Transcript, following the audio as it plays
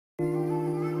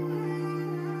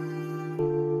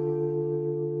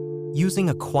Using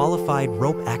a qualified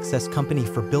rope access company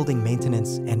for building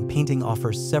maintenance and painting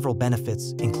offers several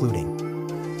benefits,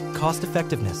 including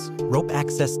cost-effectiveness. Rope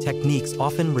access techniques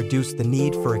often reduce the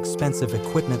need for expensive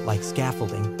equipment like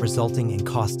scaffolding, resulting in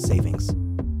cost savings.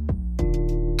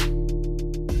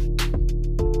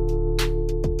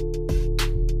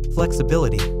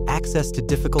 Flexibility. Access to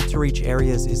difficult-to-reach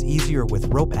areas is easier with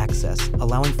rope access,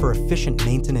 allowing for efficient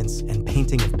maintenance and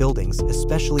painting of buildings,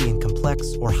 especially in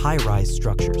complex or high-rise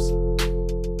structures.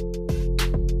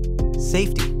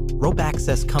 Safety. Rope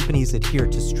access companies adhere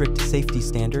to strict safety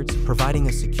standards, providing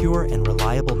a secure and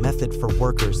reliable method for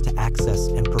workers to access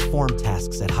and perform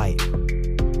tasks at height.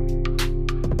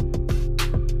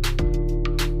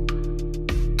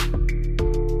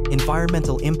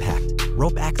 Environmental impact.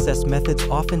 Rope access methods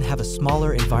often have a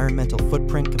smaller environmental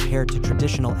footprint compared to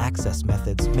traditional access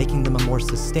methods, making them a more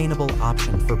sustainable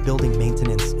option for building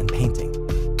maintenance and painting.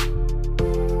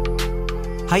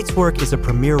 HEIGHTSWORK is a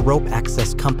premier rope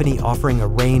access company offering a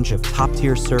range of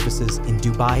top-tier services in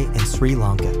Dubai and Sri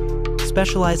Lanka,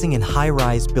 specializing in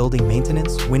high-rise building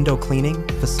maintenance, window cleaning,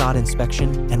 facade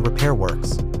inspection, and repair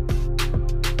works.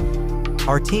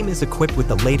 Our team is equipped with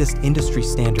the latest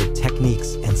industry-standard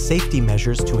techniques and safety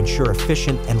measures to ensure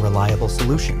efficient and reliable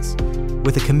solutions.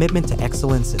 With a commitment to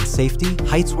excellence and safety,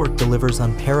 HEIGHTSWORK delivers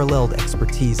unparalleled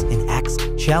expertise in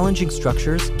challenging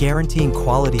structures, guaranteeing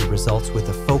quality results with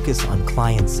a focus on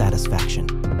client satisfaction.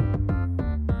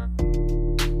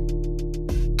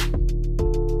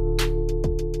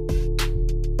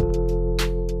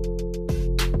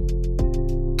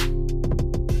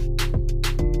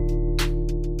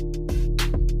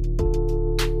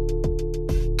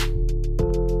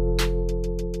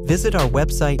 Visit our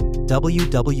website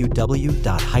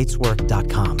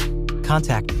www.heightswork.com.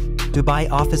 Contact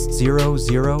Dubai Office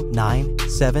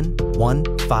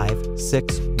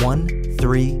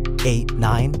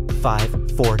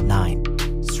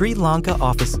 00971561389549. Sri Lanka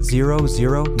Office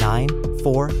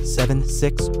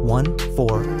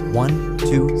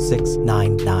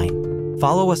 009476141269.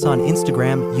 Follow us on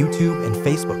Instagram, YouTube, and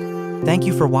Facebook. Thank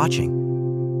you for watching.